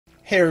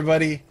Hey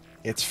everybody,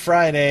 it's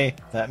Friday.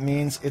 That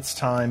means it's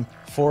time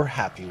for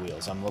Happy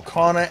Wheels. I'm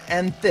Lokana,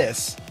 and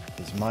this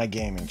is my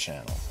gaming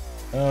channel.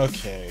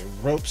 Okay,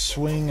 rope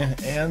swing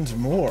and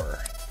more.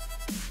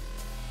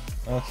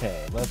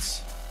 Okay,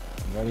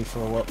 I'm ready for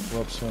a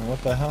rope swing.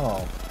 What the hell?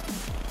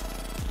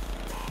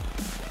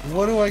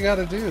 What do I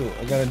gotta do?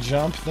 I gotta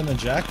jump, then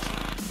eject?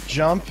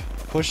 Jump,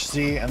 push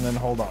Z, and then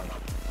hold on.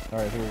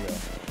 Alright, here we go.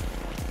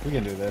 We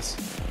can do this.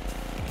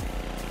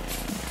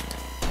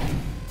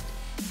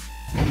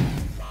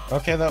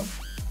 Okay, though.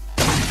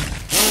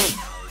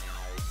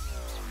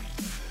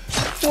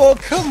 Well,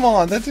 come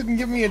on! That didn't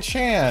give me a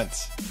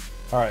chance!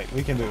 Alright,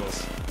 we can do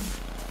this.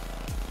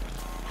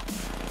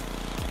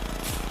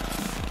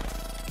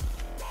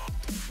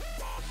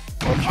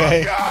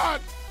 Okay. Oh,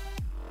 God!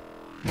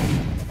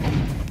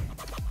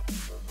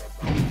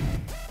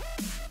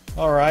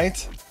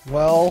 Alright.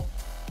 Well...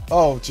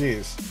 Oh,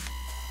 jeez.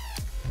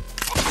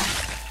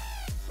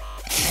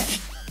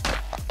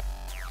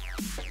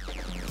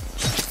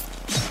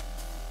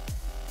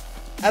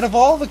 Out of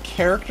all the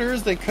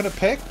characters they could have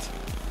picked,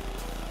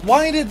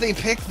 why did they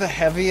pick the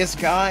heaviest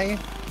guy?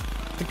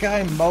 The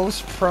guy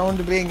most prone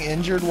to being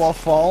injured while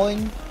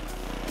falling?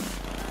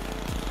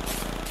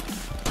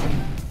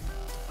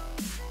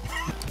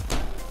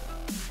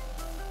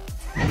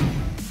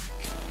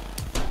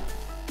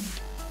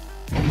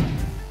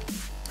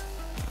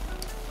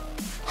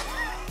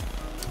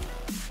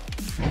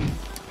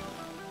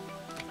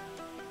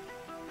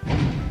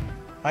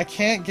 I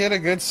can't get a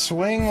good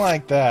swing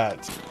like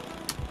that.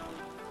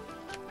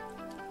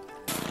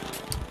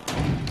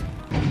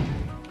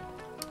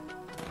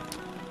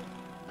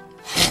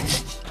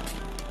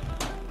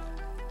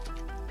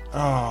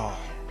 Oh.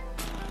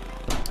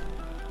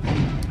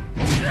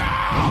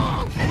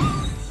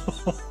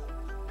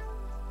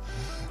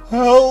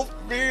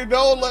 Help me,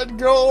 don't let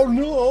go,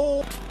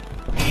 no.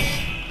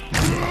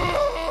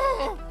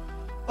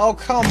 Oh,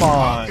 come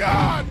on. Oh,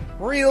 God.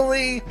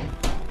 Really?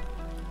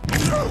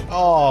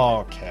 Oh,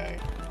 okay.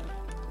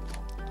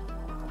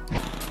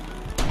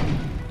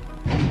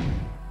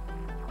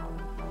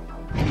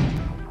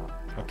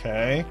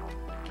 Okay.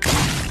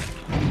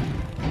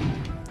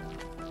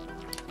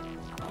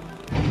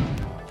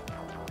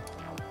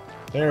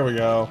 There we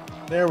go.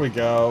 There we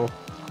go.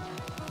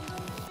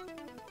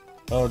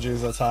 Oh,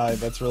 jeez, that's high.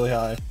 That's really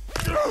high.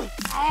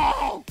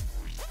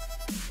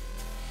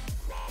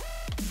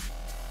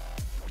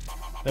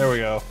 There we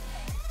go.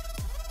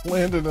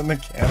 Landed in the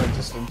cannon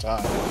just in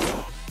time.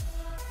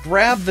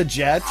 Grab the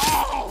jet.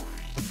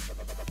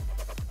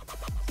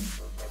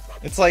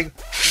 It's like,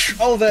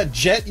 oh, that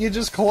jet you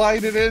just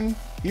collided in?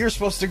 You're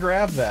supposed to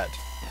grab that.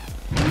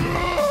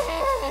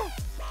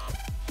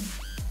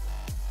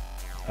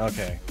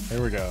 Okay,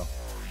 here we go.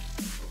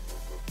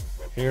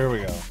 Here we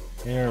go.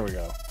 Here we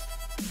go.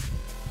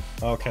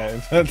 Okay,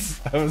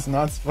 I was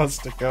not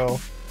supposed to go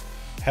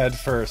head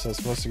first. I was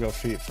supposed to go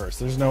feet first.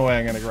 There's no way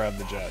I'm gonna grab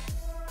the jet.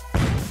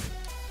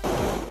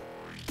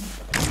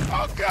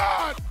 Oh,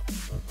 God!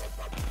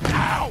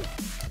 Ow!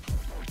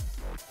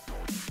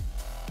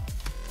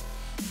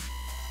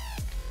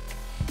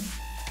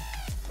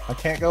 I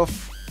can't go.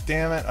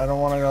 Damn it! I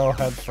don't want to go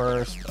head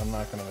first. I'm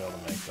not gonna be able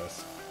to make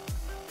this.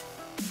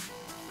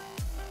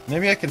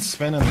 Maybe I can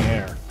spin in the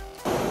air.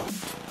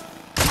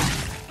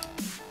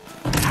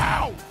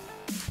 Ow!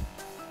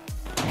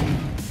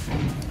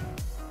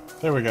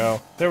 There we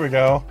go. There we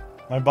go.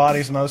 My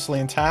body's mostly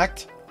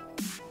intact.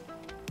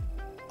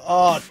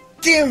 Oh,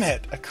 damn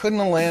it! I couldn't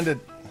have landed.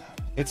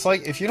 It's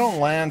like, if you don't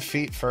land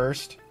feet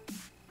first,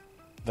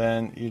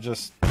 then you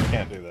just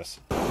can't do this.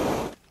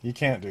 You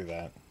can't do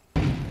that.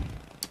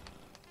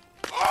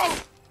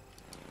 Oh!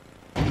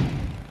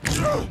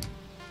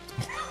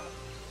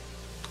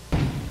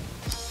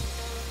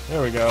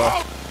 There we go.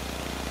 Oh!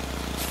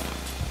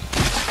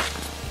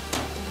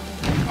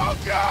 Oh,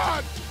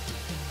 God!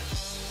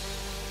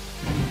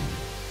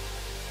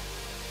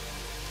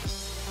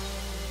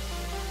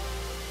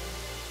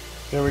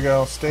 There we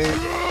go. Stay.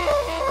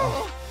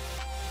 Oh.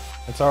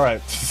 It's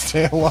alright.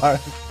 Stay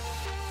alive.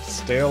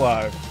 Stay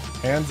alive.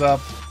 Hands up.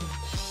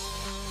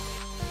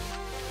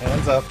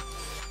 Hands up.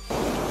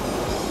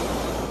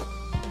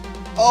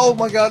 Oh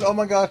my god, oh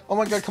my god, oh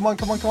my god, come on,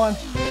 come on, come on.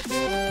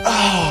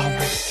 Oh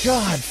my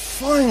god,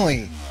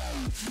 finally!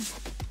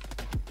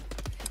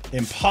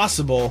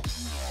 Impossible.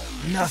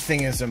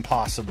 Nothing is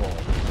impossible.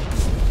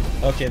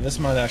 Okay, this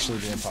might actually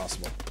be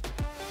impossible.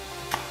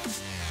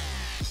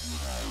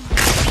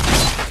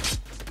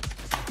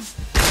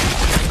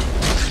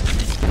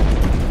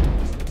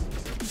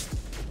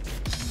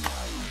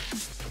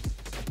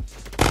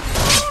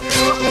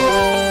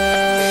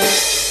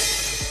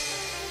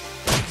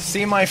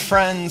 See, my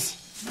friends.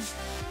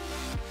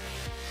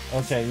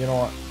 Okay, you know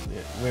what?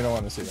 We don't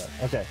want to see that.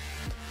 Okay.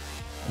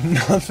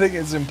 Nothing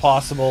is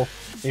impossible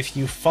if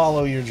you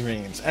follow your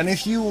dreams. And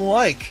if you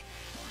like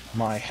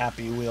my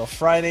Happy Wheel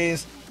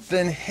Fridays,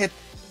 then hit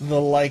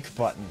the like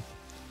button.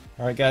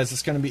 Alright guys,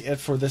 that's going to be it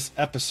for this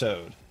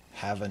episode.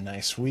 Have a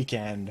nice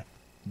weekend.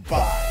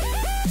 Bye.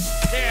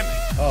 Damn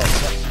it! Oh,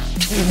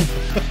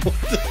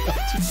 sorry. the hell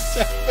just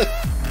happened?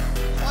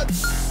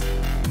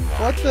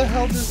 What the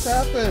hell just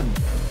happened?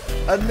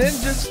 A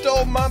ninja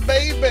stole my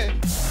baby!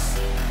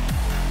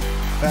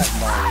 Fat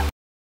mom.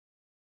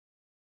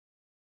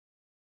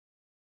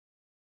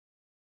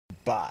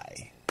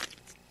 Bye.